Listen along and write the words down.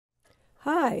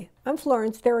Hi, I'm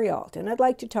Florence Theriault, and I'd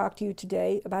like to talk to you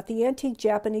today about the antique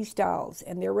Japanese dolls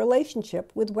and their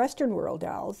relationship with Western world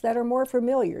dolls that are more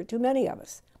familiar to many of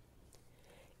us.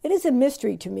 It is a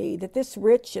mystery to me that this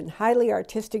rich and highly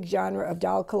artistic genre of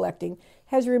doll collecting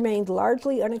has remained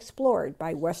largely unexplored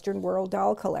by Western world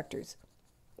doll collectors.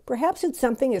 Perhaps it's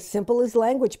something as simple as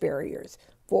language barriers,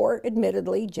 for,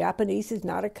 admittedly, Japanese is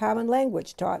not a common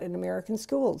language taught in American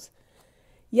schools.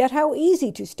 Yet how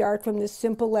easy to start from this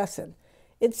simple lesson.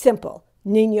 It's simple.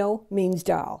 Niño means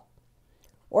doll.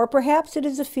 Or perhaps it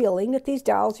is a feeling that these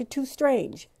dolls are too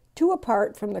strange, too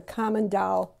apart from the common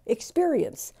doll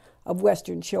experience of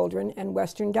Western children and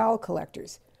Western doll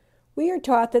collectors. We are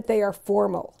taught that they are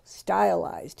formal,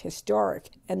 stylized,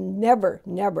 historic, and never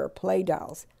play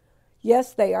dolls.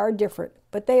 Yes, they are different,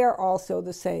 but they are also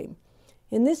the same.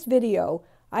 In this video,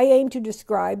 I aim to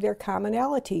describe their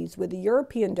commonalities with the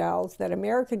European dolls that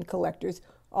American collectors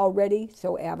already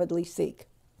so avidly seek.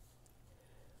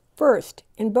 First,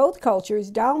 in both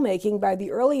cultures, doll making by the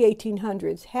early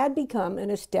 1800s had become an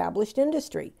established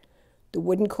industry. The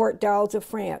wooden court dolls of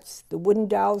France, the wooden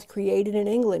dolls created in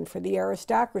England for the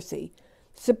aristocracy,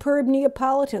 superb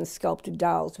Neapolitan sculpted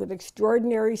dolls with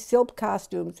extraordinary silk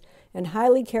costumes and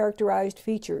highly characterized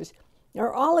features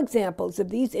are all examples of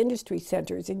these industry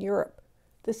centers in Europe.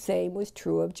 The same was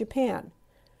true of Japan.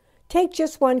 Take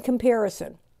just one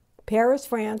comparison: Paris,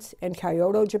 France, and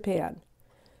Kyoto, Japan.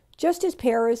 Just as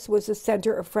Paris was the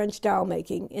center of French doll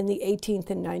making in the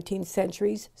 18th and 19th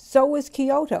centuries, so was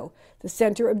Kyoto the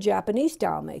center of Japanese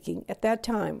doll making at that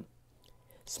time.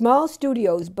 Small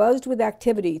studios buzzed with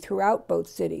activity throughout both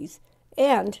cities,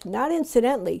 and, not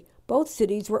incidentally, both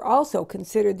cities were also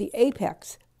considered the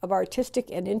apex of artistic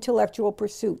and intellectual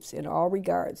pursuits in all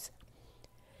regards.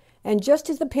 And just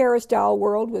as the Paris doll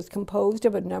world was composed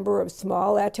of a number of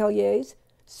small ateliers,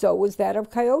 so was that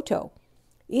of Kyoto.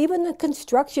 Even the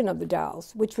construction of the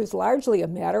dolls, which was largely a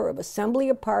matter of assembly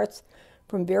of parts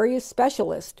from various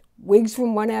specialists, wigs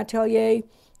from one atelier,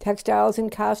 textiles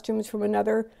and costumes from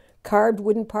another, carved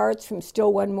wooden parts from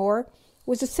still one more,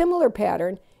 was a similar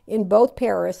pattern in both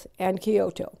Paris and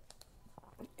Kyoto.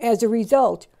 As a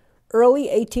result, early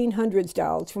 1800s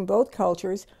dolls from both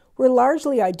cultures were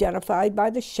largely identified by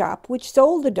the shop which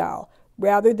sold the doll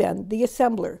rather than the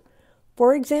assembler.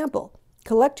 For example,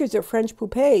 collectors of French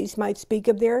poupées might speak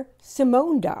of their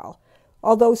Simone doll,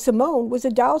 although Simone was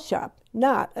a doll shop,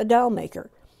 not a doll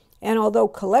maker. And although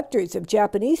collectors of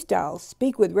Japanese dolls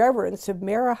speak with reverence of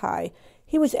Marahai,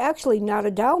 he was actually not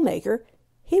a doll maker.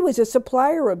 He was a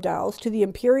supplier of dolls to the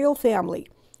imperial family,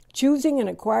 choosing and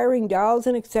acquiring dolls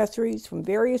and accessories from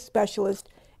various specialists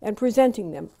and presenting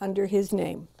them under his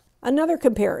name. Another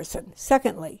comparison.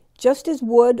 Secondly, just as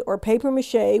wood or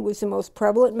papier-mâché was the most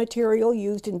prevalent material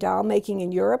used in doll making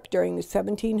in Europe during the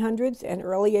 1700s and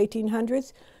early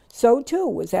 1800s, so too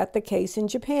was that the case in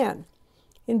Japan.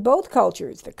 In both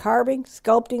cultures, the carving,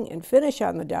 sculpting, and finish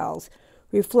on the dolls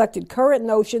reflected current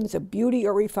notions of beauty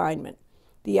or refinement,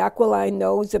 the aquiline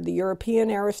nose of the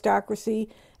European aristocracy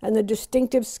and the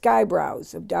distinctive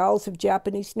skybrows of dolls of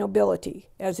Japanese nobility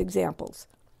as examples.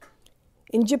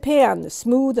 In Japan, the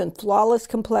smooth and flawless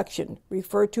complexion,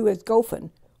 referred to as gofen,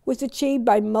 was achieved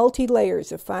by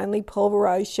multi-layers of finely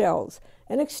pulverized shells,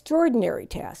 an extraordinary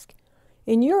task.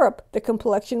 In Europe, the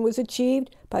complexion was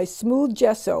achieved by smooth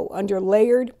gesso under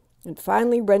layered and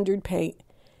finely rendered paint.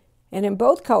 And in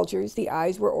both cultures, the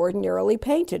eyes were ordinarily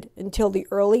painted until the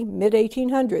early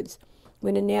mid-1800s,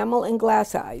 when enamel and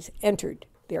glass eyes entered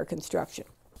their construction.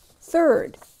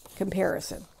 Third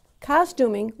comparison.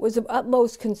 Costuming was of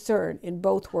utmost concern in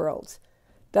both worlds.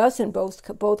 Thus, in both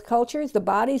cultures, the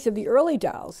bodies of the early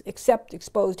dolls, except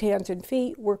exposed hands and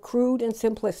feet, were crude and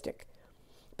simplistic.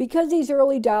 Because these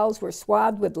early dolls were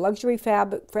swathed with luxury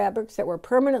fabrics that were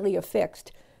permanently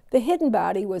affixed, the hidden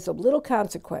body was of little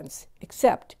consequence,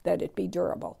 except that it be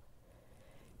durable.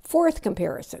 Fourth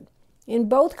comparison. In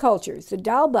both cultures, the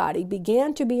doll body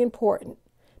began to be important,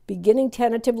 beginning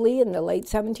tentatively in the late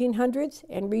 1700s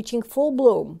and reaching full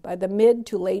bloom by the mid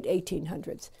to late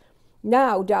 1800s.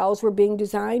 Now, dolls were being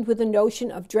designed with the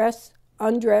notion of dress,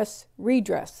 undress,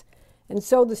 redress, and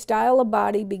so the style of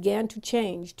body began to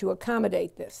change to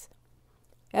accommodate this.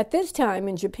 At this time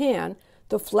in Japan,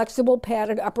 the flexible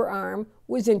padded upper arm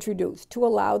was introduced to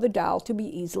allow the doll to be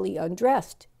easily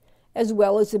undressed, as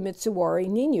well as the Mitsuwari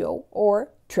Niño,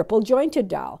 or triple-jointed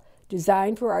doll,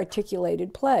 designed for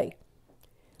articulated play.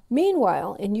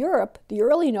 Meanwhile, in Europe, the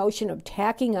early notion of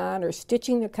tacking on or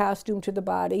stitching the costume to the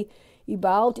body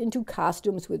evolved into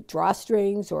costumes with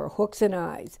drawstrings or hooks and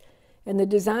eyes, and the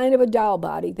design of a doll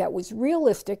body that was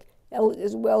realistic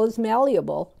as well as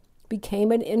malleable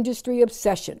became an industry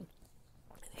obsession.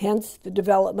 hence the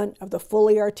development of the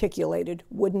fully articulated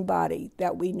wooden body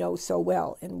that we know so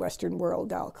well in Western world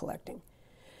doll collecting.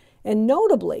 And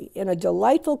notably, in a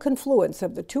delightful confluence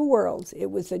of the two worlds,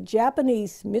 it was the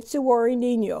Japanese Mitsuori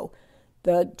Nino,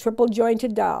 the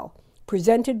triple-jointed doll,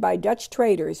 presented by Dutch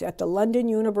traders at the London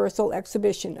Universal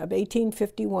Exhibition of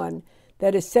 1851,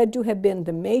 that is said to have been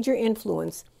the major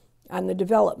influence on the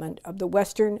development of the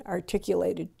Western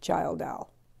articulated child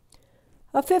doll.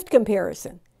 A fifth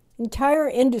comparison. Entire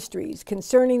industries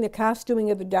concerning the costuming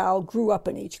of the doll grew up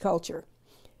in each culture.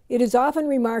 It is often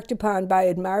remarked upon by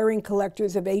admiring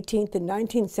collectors of 18th and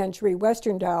 19th century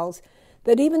Western dolls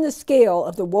that even the scale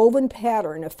of the woven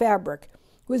pattern of fabric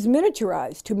was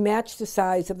miniaturized to match the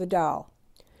size of the doll.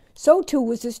 So too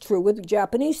was this true with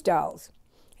Japanese dolls.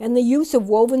 And the use of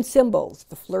woven symbols,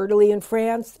 the fleur-de-lis in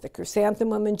France, the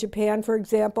chrysanthemum in Japan, for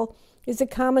example, is a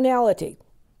commonality,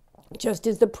 just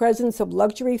as the presence of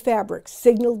luxury fabrics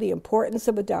signaled the importance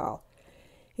of a doll.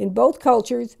 In both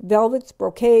cultures, velvets,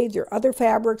 brocades, or other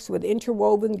fabrics with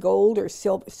interwoven gold or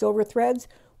silver threads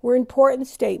were important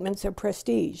statements of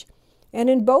prestige. And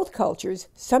in both cultures,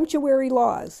 sumptuary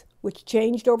laws, which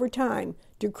changed over time,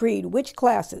 decreed which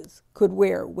classes could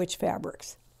wear which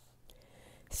fabrics.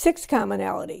 Sixth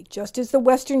commonality. Just as the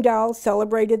Western dolls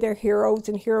celebrated their heroes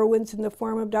and heroines in the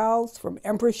form of dolls, from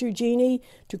Empress Eugenie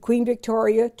to Queen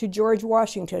Victoria to George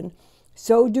Washington,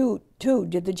 so too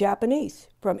did the Japanese,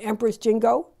 from Empress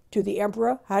Jingo to the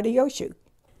Emperor Hideyoshi.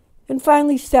 And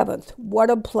finally, seventh, what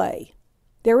a play.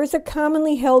 There is a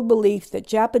commonly held belief that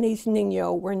Japanese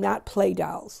Ningyo were not play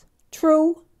dolls.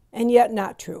 True, and yet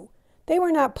not true. They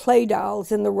were not play dolls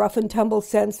in the rough-and-tumble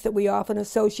sense that we often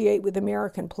associate with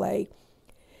American play.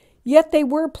 Yet they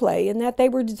were play in that they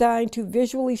were designed to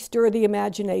visually stir the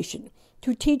imagination,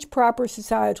 to teach proper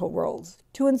societal roles,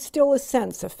 to instill a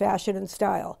sense of fashion and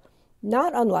style.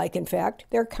 Not unlike, in fact,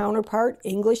 their counterpart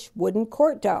English wooden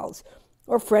court dolls,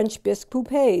 or French bisque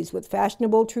poupées with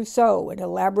fashionable trousseau and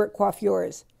elaborate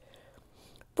coiffures.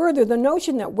 Further, the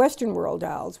notion that Western world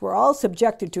dolls were all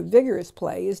subjected to vigorous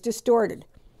play is distorted.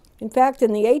 In fact,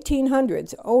 in the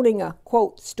 1800s, owning a,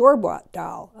 quote, store-bought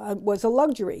doll was a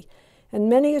luxury, and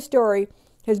many a story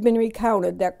has been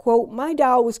recounted that, quote, my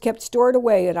doll was kept stored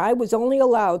away and I was only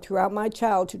allowed throughout my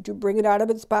childhood to bring it out of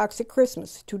its box at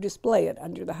Christmas to display it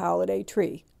under the holiday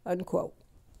tree, unquote.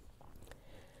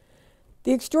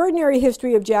 The extraordinary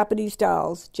history of Japanese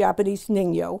dolls, Japanese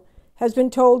Ningyo, has been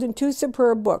told in two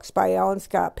superb books by Alan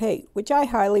Scott Pate, which I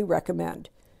highly recommend.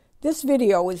 This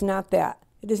video is not that.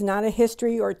 It is not a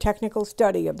history or technical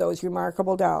study of those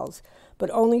remarkable dolls,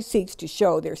 but only seeks to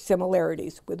show their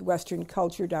similarities with Western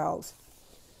culture dolls.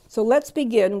 So let's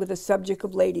begin with the subject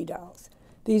of lady dolls.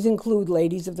 These include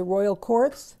ladies of the royal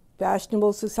courts,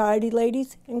 fashionable society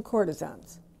ladies, and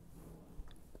courtesans.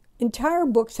 Entire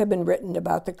books have been written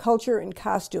about the culture and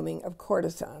costuming of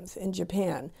courtesans in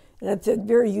Japan, and it's a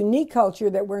very unique culture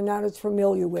that we're not as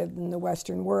familiar with in the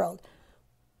Western world.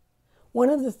 One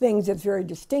of the things that's very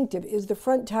distinctive is the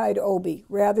front-tied obi.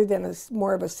 Rather than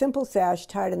more of a simple sash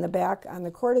tied in the back on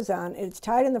the courtesan, it's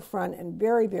tied in the front and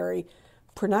very, very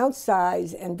pronounced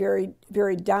size and very,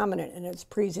 very dominant in its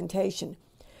presentation.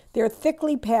 Their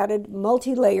thickly padded,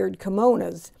 multi-layered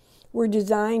kimonos were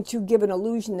designed to give an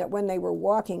illusion that when they were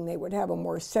walking, they would have a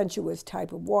more sensuous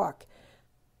type of walk.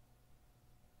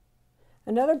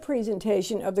 Another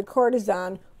presentation of the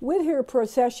courtesan with her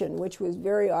procession, which was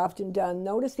very often done.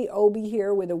 Notice the obi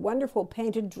here with a wonderful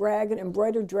painted dragon,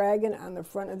 embroidered dragon on the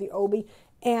front of the obi,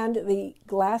 and the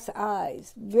glass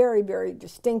eyes. Very, very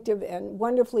distinctive and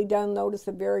wonderfully done. Notice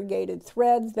the variegated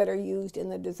threads that are used in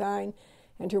the design,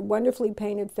 and her wonderfully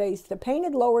painted face. The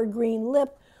painted lower green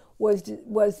lip was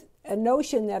a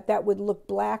notion that would look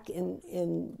black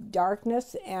in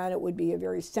darkness, and it would be a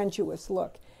very sensuous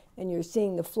look. And you're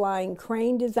seeing the flying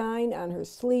crane design on her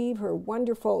sleeve, her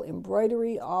wonderful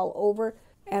embroidery all over,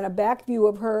 and a back view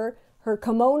of her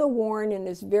kimono worn in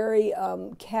this very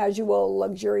casual,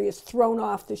 luxurious, thrown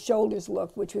off the shoulders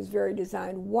look, which was very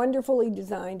designed. Wonderfully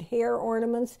designed hair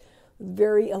ornaments,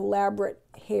 very elaborate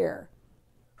hair.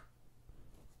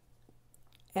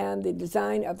 And the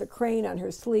design of the crane on her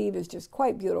sleeve is just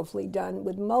quite beautifully done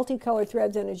with multicolored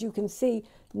threads, and as you can see,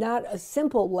 not a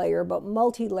simple layer, but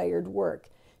multi-layered work.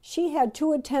 She had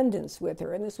two attendants with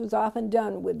her, and this was often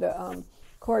done with the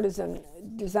courtesan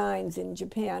designs in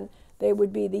Japan. They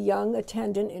would be the young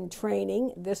attendant in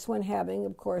training, this one having,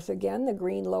 of course, again, the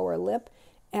green lower lip,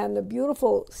 and the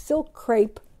beautiful silk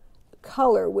crepe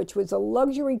color, which was a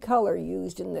luxury color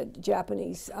used in the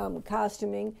Japanese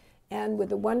costuming, and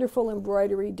with a wonderful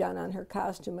embroidery done on her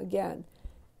costume again.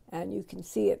 And you can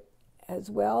see it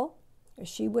as well as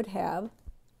she would have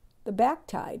the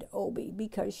back-tied obi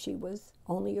because she was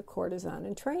only a courtesan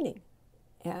in training.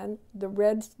 And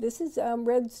this is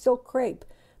red silk crepe,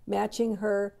 matching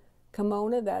her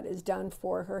kimono that is done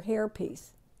for her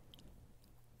hairpiece.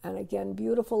 And again,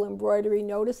 beautiful embroidery.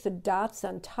 Notice the dots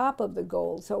on top of the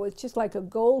gold. So it's just like a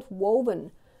gold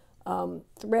woven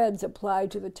threads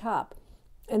applied to the top.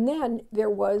 And then there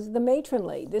was the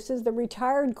matronly. This is the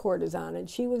retired courtesan, and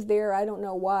she was there, I don't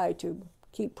know why, to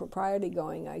keep propriety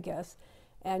going, I guess.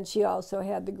 And she also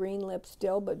had the green lips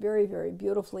still, but very, very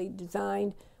beautifully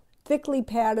designed, thickly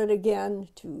padded again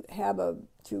to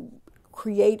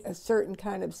create a certain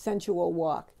kind of sensual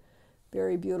walk.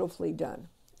 Very beautifully done.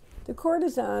 The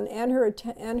courtesan and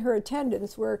her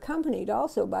attendants were accompanied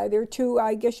also by their two,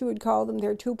 I guess you would call them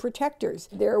their two protectors.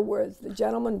 There was the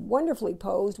gentleman wonderfully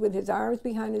posed with his arms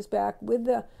behind his back with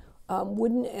the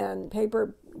wooden and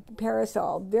paper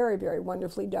parasol, very, very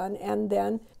wonderfully done. And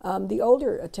then the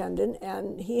older attendant,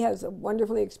 and he has a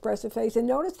wonderfully expressive face. And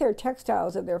notice their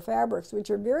textiles of their fabrics,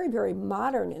 which are very, very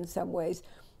modern in some ways.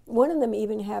 One of them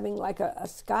even having like a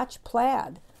Scotch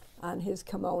plaid on his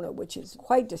kimono, which is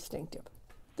quite distinctive.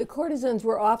 The courtesans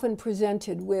were often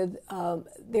presented with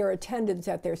their attendants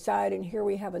at their side, and here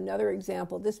we have another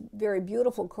example. This very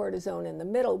beautiful courtesan in the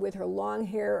middle with her long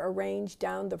hair arranged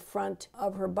down the front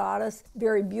of her bodice,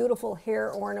 very beautiful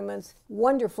hair ornaments,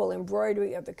 wonderful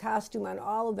embroidery of the costume on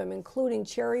all of them, including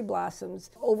cherry blossoms,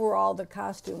 overall the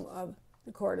costume of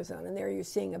the courtesan. And there you're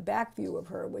seeing a back view of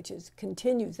her, which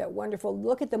continues that wonderful.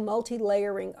 Look at the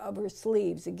multi-layering of her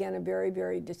sleeves. Again, a very,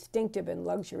 very distinctive and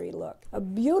luxury look. A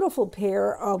beautiful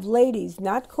pair of ladies,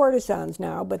 not courtesans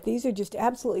now, but these are just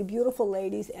absolutely beautiful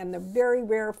ladies, and the very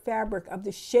rare fabric of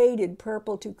the shaded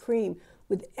purple to cream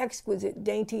with exquisite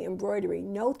dainty embroidery.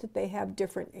 Note that they have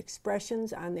different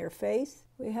expressions on their face.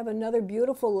 We have another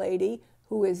beautiful lady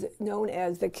who is known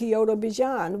as the Kyoto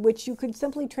Bijan, which you could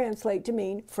simply translate to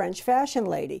mean French fashion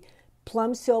lady.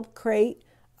 Plum silk crepe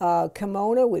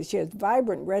kimono with, she has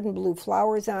vibrant red and blue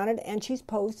flowers on it, and she's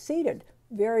posed seated.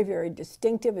 Very, very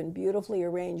distinctive and beautifully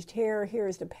arranged hair.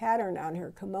 Here's the pattern on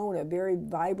her kimono, very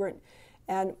vibrant.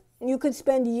 And you could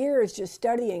spend years just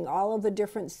studying all of the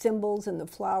different symbols and the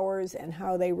flowers and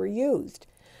how they were used.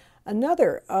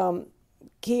 Another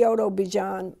Kyoto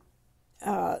Bijan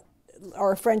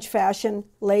or French fashion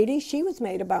lady, she was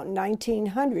made about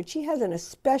 1900. She has an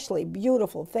especially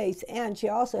beautiful face, and she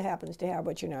also happens to have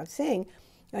what you're not seeing,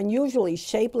 unusually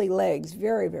shapely legs.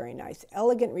 Very, very nice.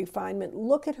 Elegant refinement.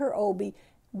 Look at her obi,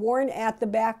 worn at the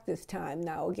back this time.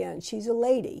 Now, again, she's a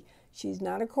lady. She's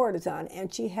not a courtesan,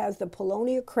 and she has the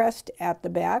Polonia crest at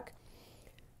the back,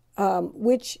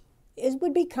 which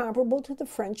would be comparable to the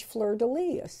French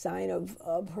fleur-de-lis, a sign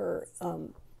of her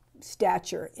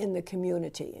stature in the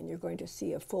community. And you're going to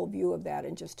see a full view of that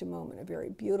in just a moment. A very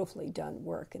beautifully done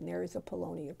work, and there is a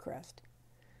Polonia crest.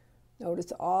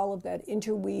 Notice all of that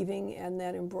interweaving and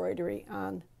then embroidery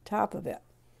on top of it.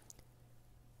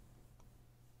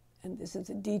 And this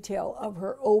is a detail of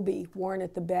her obi worn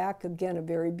at the back. Again, a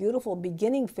very beautiful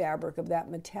beginning fabric of that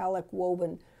metallic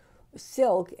woven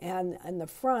silk, and in the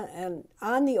front and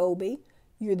on the obi,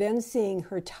 you're then seeing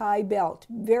her tie belt.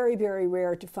 Very, very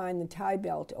rare to find the tie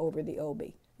belt over the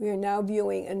obi. We are now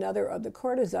viewing another of the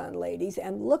courtesan ladies,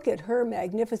 and look at her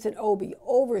magnificent obi,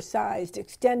 oversized,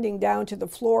 extending down to the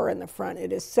floor in the front.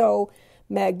 It is so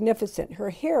magnificent. Her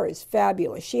hair is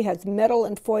fabulous. She has metal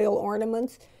and foil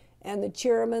ornaments, and the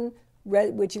chiraman,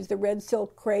 which is the red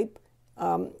silk crepe,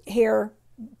 hair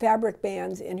fabric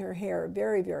bands in her hair.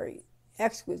 Very, very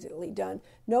exquisitely done.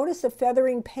 Notice the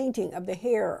feathering painting of the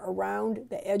hair around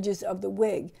the edges of the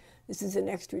wig. This is an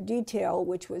extra detail,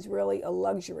 which was really a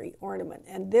luxury ornament.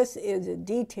 And this is a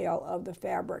detail of the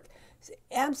fabric. It's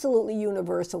absolutely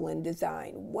universal in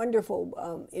design.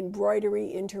 Wonderful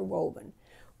embroidery interwoven.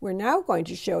 We're now going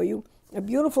to show you a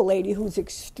beautiful lady who's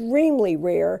extremely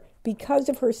rare because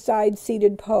of her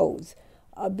side-seated pose.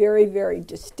 A very, very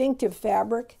distinctive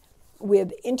fabric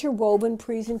with interwoven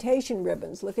presentation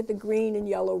ribbons. Look at the green and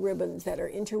yellow ribbons that are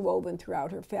interwoven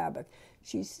throughout her fabric.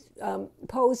 She's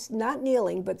posed not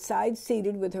kneeling, but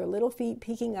side-seated with her little feet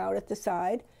peeking out at the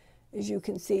side. As you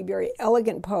can see, very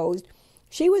elegant posed.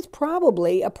 She was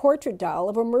probably a portrait doll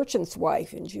of a merchant's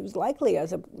wife, and she was likely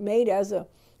made as a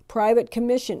private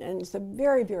commission, and it's a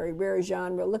very, very rare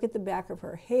genre. Look at the back of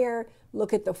her hair.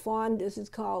 Look at the fawn, this is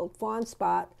called fawn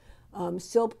spot,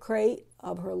 silk crepe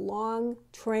of her long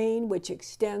train, which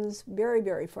extends very,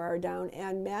 very far down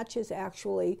and matches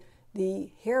actually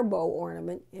the hair bow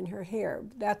ornament in her hair.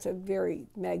 That's a very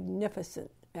magnificent,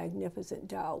 magnificent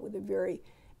doll with a very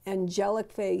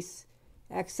angelic face,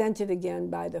 accented again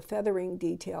by the feathering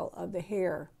detail of the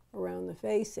hair around the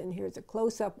face. And here's a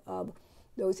close-up of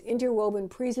those interwoven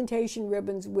presentation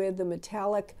ribbons with the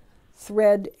metallic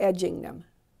thread edging them.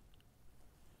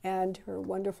 And her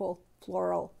wonderful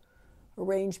floral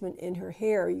arrangement in her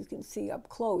hair, you can see up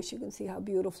close, you can see how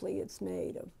beautifully it's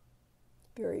made of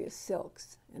various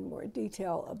silks, and more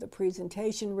detail of the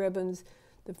presentation ribbons.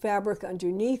 The fabric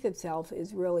underneath itself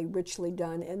is really richly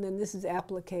done, and then this is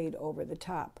appliqued over the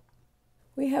top.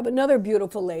 We have another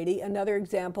beautiful lady, another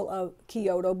example of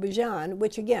Kyoto Bijan,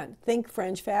 which again, think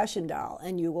French fashion doll,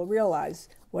 and you will realize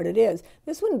what it is.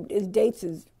 This one dates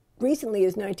as recently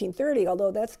as 1930,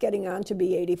 although that's getting on to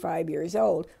be 85 years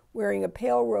old, wearing a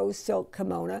pale rose silk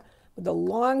kimono with a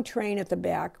long train at the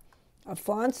back, a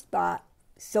fawn spot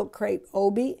silk crepe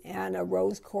obi, and a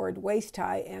rose cord waist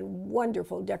tie, and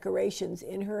wonderful decorations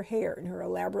in her hair, in her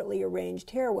elaborately arranged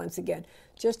hair once again.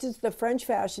 Just as the French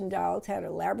fashion dolls had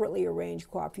elaborately arranged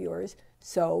coiffures,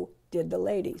 so did the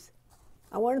ladies.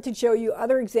 I wanted to show you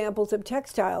other examples of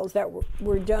textiles that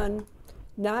were done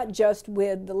not just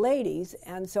with the ladies,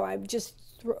 and so I've just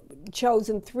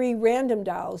chosen 3 random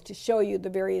dolls to show you the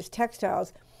various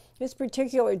textiles. This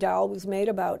particular doll was made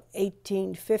about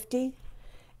 1850,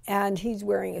 and he's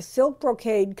wearing a silk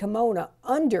brocade kimono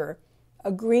under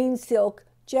a green silk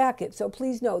jacket. So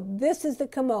please note, this is the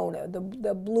kimono,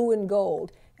 the blue and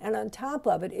gold, and on top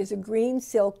of it is a green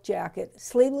silk jacket,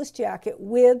 sleeveless jacket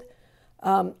with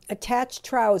attached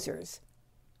trousers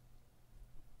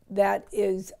that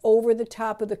is over the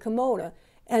top of the kimono.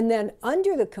 And then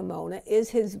under the kimono is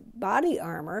his body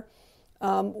armor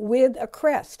with a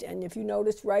crest. And if you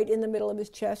notice right in the middle of his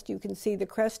chest, you can see the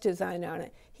crest design on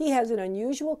it. He has an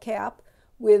unusual cap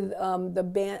with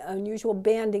unusual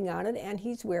banding on it, and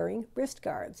he's wearing wrist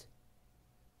guards.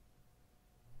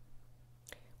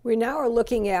 We now are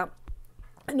looking at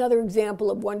another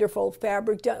example of wonderful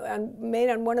fabric made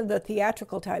on one of the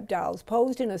theatrical type dolls,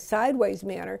 posed in a sideways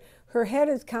manner. Her head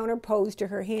is counterposed to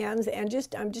her hands, and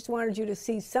I just wanted you to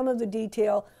see some of the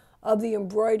detail of the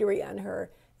embroidery on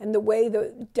her and the way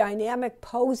the dynamic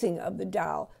posing of the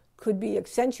doll could be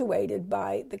accentuated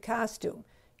by the costume.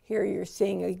 Here you're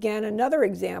seeing again another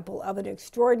example of an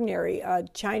extraordinary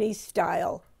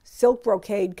Chinese-style silk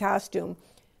brocade costume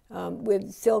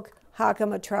with silk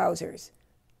hakama trousers,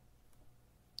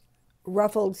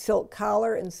 ruffled silk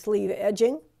collar and sleeve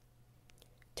edging,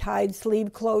 tied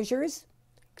sleeve closures,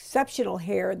 exceptional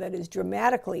hair that is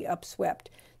dramatically upswept.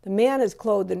 The man is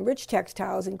clothed in rich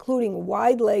textiles, including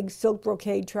wide-leg silk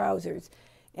brocade trousers,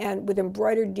 and with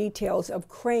embroidered details of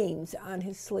cranes on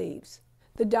his sleeves.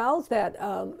 The dolls that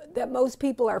most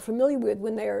people are familiar with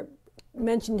when they are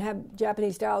have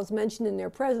Japanese dolls mentioned in their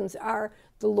presence are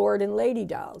the Lord and Lady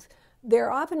dolls.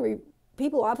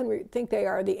 People often think they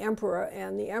are the emperor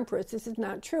and the empress. This is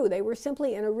not true. They were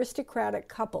simply an aristocratic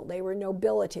couple. They were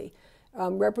nobility,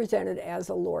 represented as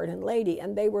a lord and lady,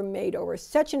 and they were made over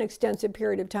such an extensive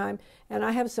period of time. And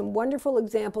I have some wonderful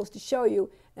examples to show you.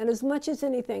 And as much as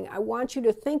anything, I want you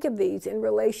to think of these in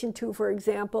relation to, for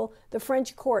example, the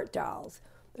French court dolls,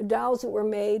 the dolls that were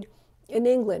made in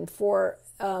England for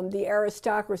the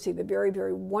aristocracy, the very,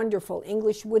 very wonderful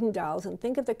English wooden dolls, and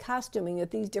think of the costuming that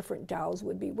these different dolls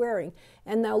would be wearing.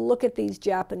 And now look at these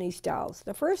Japanese dolls.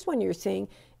 The first one you're seeing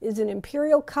is an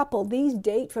imperial couple. These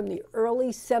date from the early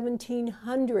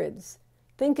 1700s.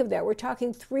 Think of that. We're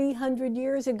talking 300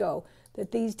 years ago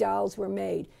that these dolls were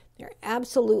made. They're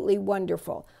absolutely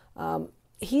wonderful.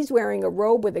 He's wearing a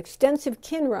robe with extensive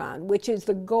kinran, which is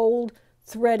the gold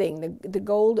threading, the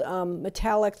gold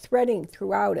metallic threading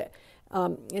throughout it.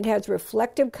 It has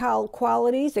reflective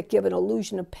qualities that give an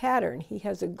illusion of pattern. He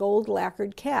has a gold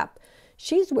lacquered cap.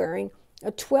 She's wearing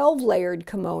a 12-layered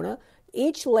kimono,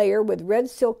 each layer with red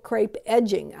silk crepe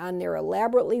edging on their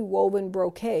elaborately woven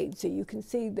brocade. So you can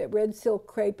see the red silk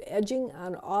crepe edging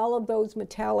on all of those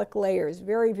metallic layers.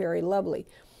 Very, very lovely.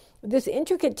 This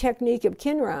intricate technique of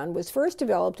kinran was first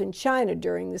developed in China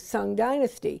during the Sung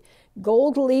Dynasty.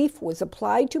 Gold leaf was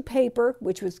applied to paper,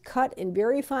 which was cut in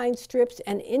very fine strips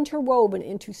and interwoven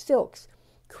into silks,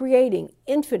 creating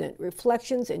infinite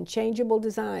reflections and changeable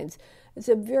designs. It's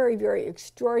a very, very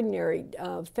extraordinary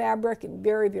fabric and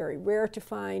very, very rare to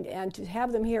find, and to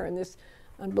have them here in this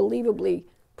unbelievably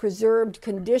preserved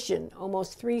condition,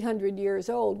 almost 300 years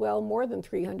old, well, more than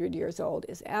 300 years old,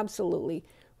 is absolutely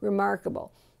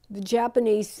remarkable. The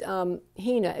Japanese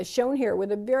henna is shown here. We're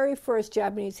the very first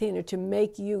Japanese henna to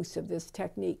make use of this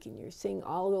technique, and you're seeing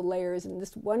all the layers, and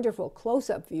this wonderful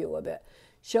close-up view of it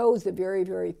shows the very,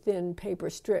 very thin paper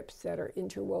strips that are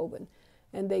interwoven,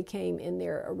 and they came in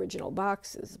their original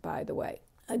boxes, by the way.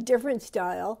 A different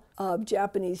style of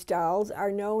Japanese dolls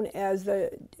are known as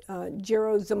the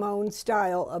Jirozumon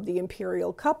style of the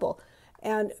imperial couple.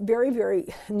 and very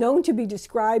known to be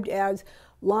described as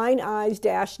line eyes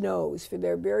dash nose for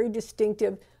their very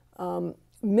distinctive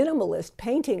minimalist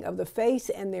painting of the face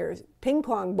and their ping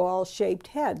pong ball shaped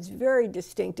heads, very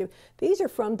distinctive. These are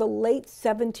from the late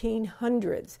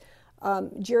 1700s.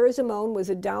 Gerasimone was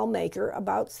a doll maker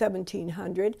about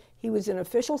 1700. He was an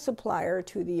official supplier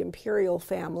to the imperial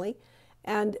family,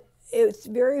 and it's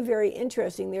very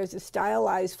interesting. There's a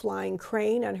stylized flying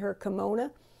crane on her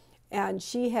kimono, and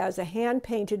she has a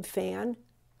hand-painted fan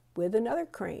with another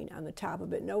crane on the top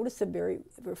of it. Notice a very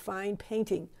refined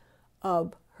painting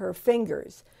of her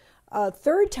fingers. A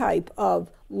third type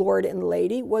of lord and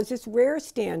lady was this rare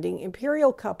standing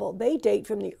imperial couple. They date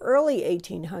from the early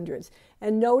 1800s.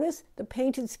 And notice the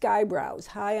painted sky brows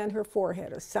high on her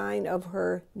forehead, a sign of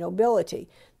her nobility.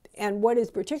 And what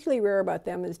is particularly rare about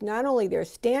them is not only their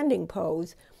standing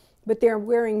pose, but they're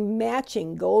wearing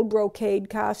matching gold brocade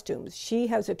costumes. She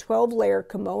has a 12-layer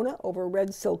kimono over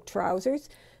red silk trousers.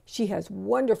 She has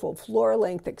wonderful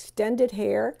floor-length extended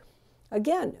hair.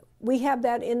 Again, we have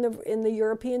that in the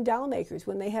European doll makers.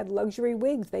 When they had luxury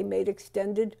wigs, they made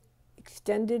extended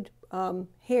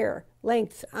hair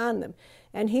lengths on them.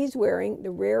 And he's wearing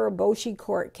the rare eboshi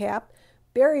court cap.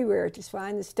 Very rare to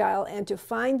find the style, and to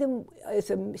find them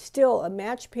as still a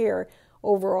match pair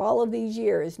over all of these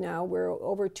years now, we're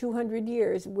over 200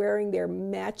 years, wearing their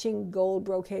matching gold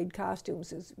brocade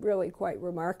costumes is really quite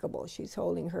remarkable. She's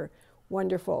holding her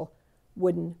wonderful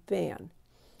wooden fan.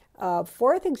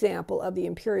 Fourth example of the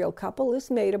imperial couple is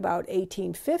made about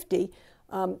 1850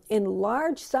 in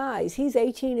large size. He's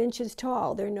 18 inches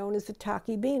tall. They're known as the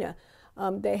takibina.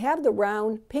 They have the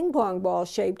round ping pong ball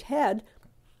shaped head,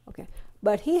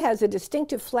 but he has a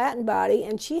distinctive flattened body,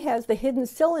 and she has the hidden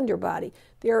cylinder body.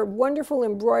 Their wonderful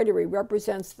embroidery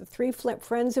represents the three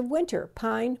friends of winter,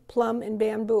 pine, plum, and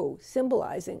bamboo,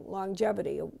 symbolizing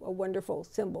longevity, a wonderful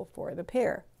symbol for the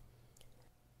pair.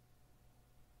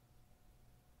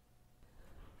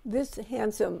 This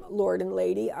handsome lord and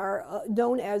lady are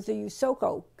known as the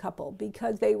Yusoko couple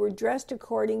because they were dressed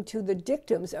according to the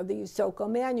dictums of the Yusoko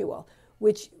manual,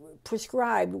 which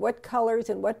prescribed what colors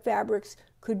and what fabrics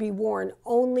could be worn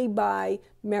only by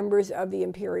members of the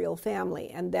imperial family,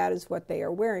 and that is what they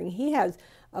are wearing. He has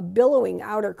a billowing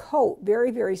outer coat,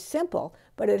 very simple,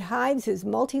 but it hides his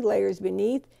multi-layers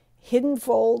beneath, hidden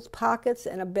folds, pockets,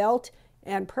 and a belt,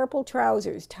 and purple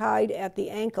trousers tied at the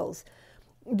ankles.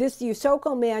 This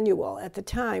Yusoko manual at the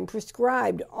time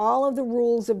prescribed all of the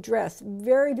rules of dress,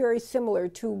 very similar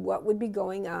to what would be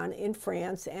going on in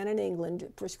France and in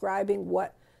England, prescribing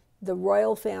what the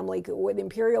royal family, what the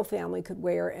imperial family could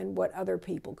wear and what other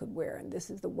people could wear. And this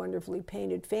is the wonderfully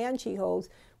painted fan she holds.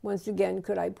 Once again,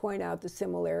 could I point out the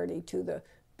similarity to the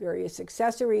various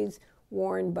accessories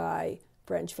worn by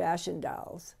French fashion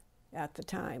dolls at the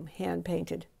time,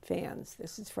 hand-painted fans.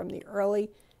 This is from the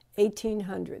early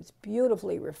 1800s.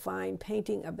 Beautifully refined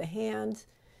painting of the hands.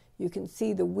 You can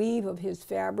see the weave of his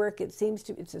fabric. It's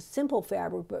a simple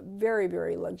fabric, but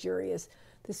very luxurious.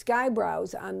 The sky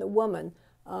brows on the woman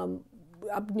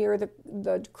up near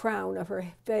the crown of her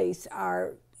face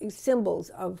are symbols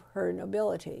of her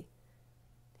nobility.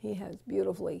 He has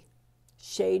beautifully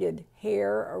shaded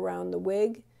hair around the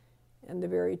wig and the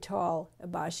very tall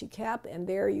eboshi cap, and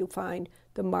there you find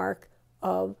the mark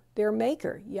of their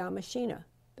maker, Yamashina.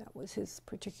 That was his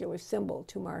particular symbol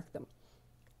to mark them.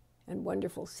 And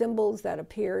wonderful symbols that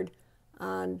appeared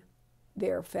on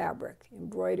their fabric,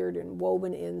 embroidered and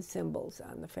woven in symbols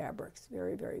on the fabrics.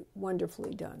 Very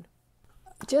wonderfully done.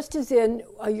 Just as in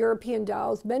European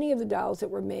dolls, many of the dolls that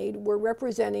were made were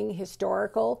representing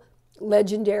historical,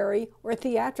 legendary, or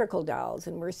theatrical dolls.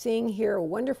 And we're seeing here a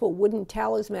wonderful wooden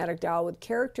talismanic doll with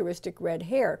characteristic red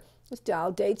hair. This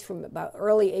doll dates from about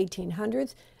early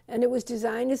 1800s, and it was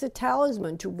designed as a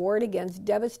talisman to ward against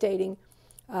devastating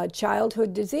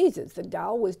childhood diseases. The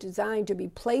doll was designed to be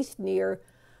placed near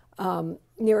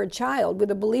a child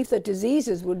with a belief that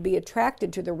diseases would be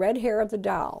attracted to the red hair of the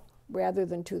doll rather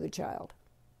than to the child.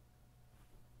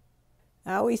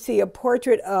 Now we see a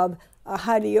portrait of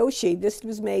Hideyoshi. This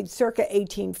was made circa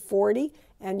 1840,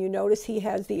 and you notice he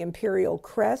has the imperial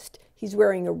crest. He's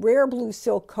wearing a rare blue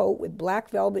silk coat with black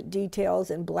velvet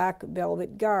details and black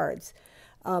velvet guards.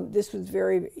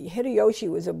 Hideyoshi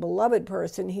was a beloved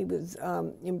person. He was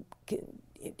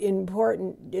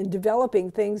important in developing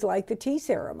things like the tea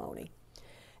ceremony.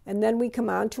 And then we come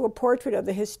on to a portrait of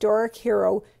the historic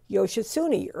hero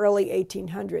Yoshitsune, early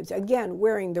 1800s, again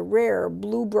wearing the rare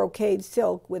blue brocade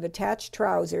silk with attached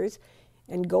trousers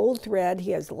and gold thread.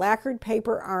 He has lacquered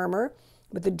paper armor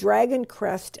with a dragon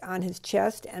crest on his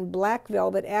chest and black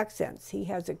velvet accents. He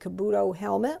has a kabuto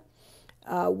helmet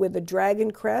with a dragon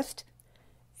crest,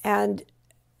 And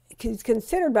he's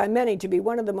considered by many to be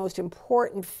one of the most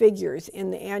important figures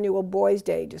in the annual Boys'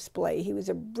 Day display. He was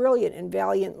a brilliant and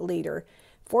valiant leader,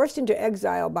 forced into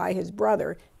exile by his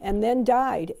brother, and then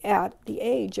died at the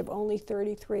age of only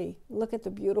 33. Look at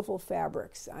the beautiful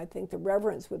fabrics. I think the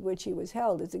reverence with which he was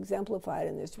held is exemplified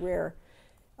in this rare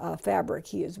fabric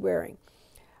he is wearing.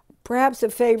 Perhaps a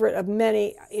favorite of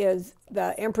many is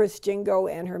the Empress Jingo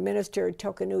and her minister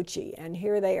Tokunuchi, and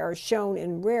here they are shown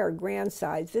in rare grand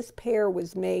size. This pair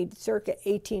was made circa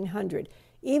 1800.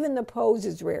 Even the pose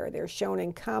is rare. They're shown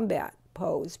in combat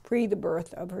pose, pre the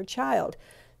birth of her child.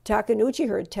 Tokunuchi,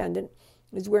 her attendant,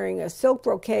 is wearing a silk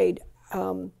brocade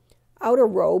outer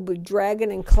robe with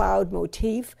dragon and cloud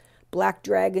motif, black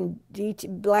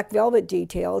velvet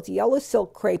details, yellow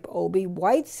silk crepe obi,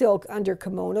 white silk under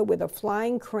kimono with a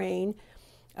flying crane,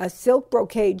 a silk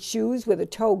brocade shoes with a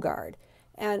toe guard.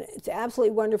 And it's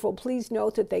absolutely wonderful. Please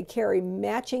note that they carry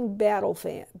matching battle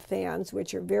fans,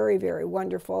 which are very, very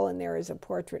wonderful. And there is a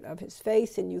portrait of his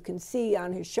face, and you can see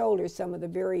on his shoulders some of the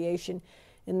variation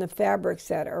in the fabrics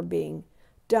that are being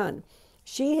done.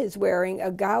 She is wearing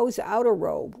a gauze outer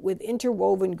robe with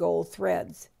interwoven gold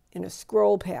threads in a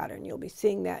scroll pattern. You'll be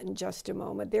seeing that in just a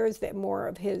moment. There's more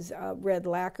of his red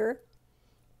lacquer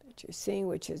that you're seeing,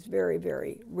 which is very,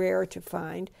 very rare to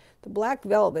find. The black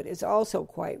velvet is also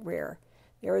quite rare.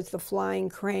 There is the flying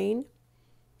crane.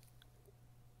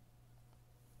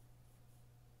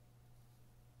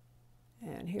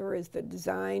 And here is the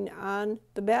design on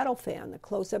the battle fan, the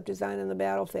close-up design on the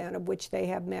battle fan, of which they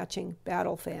have matching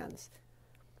battle fans.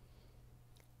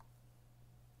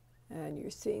 And you're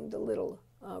seeing the little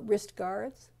wrist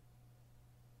guards.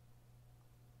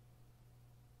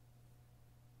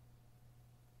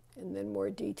 And then more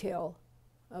detail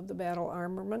of the battle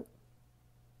armament.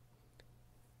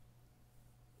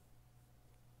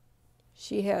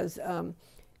 She has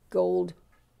gold.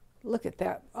 Look at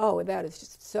that. Oh, that is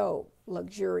just so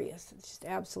luxurious. It's just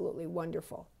absolutely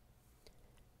wonderful.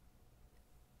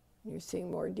 You're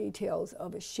seeing more details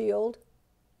of a shield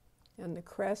and the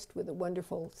crest with the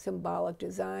wonderful symbolic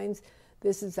designs.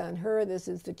 This is on her. This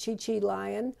is the Chi-Chi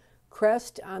lion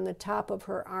crest on the top of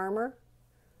her armor.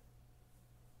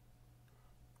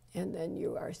 And then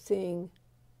you are seeing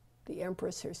the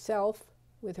Empress herself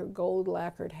with her gold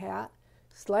lacquered hat,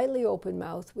 slightly open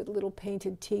mouth with little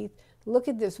painted teeth. Look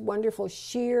at this wonderful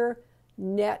sheer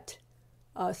net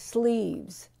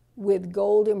sleeves with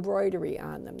gold embroidery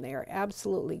on them. They are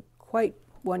absolutely quite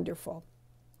wonderful.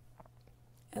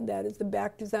 And that is the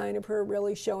back design of her,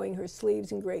 really showing her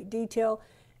sleeves in great detail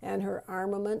and her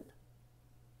armament.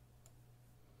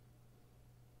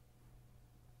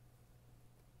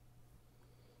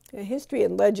 The history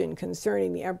and legend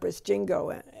concerning the Empress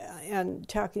Jingo and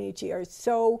Tokunuchi are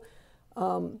so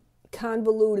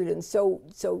convoluted and so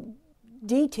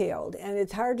detailed, and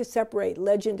it's hard to separate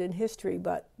legend and history,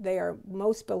 but they are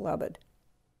most beloved.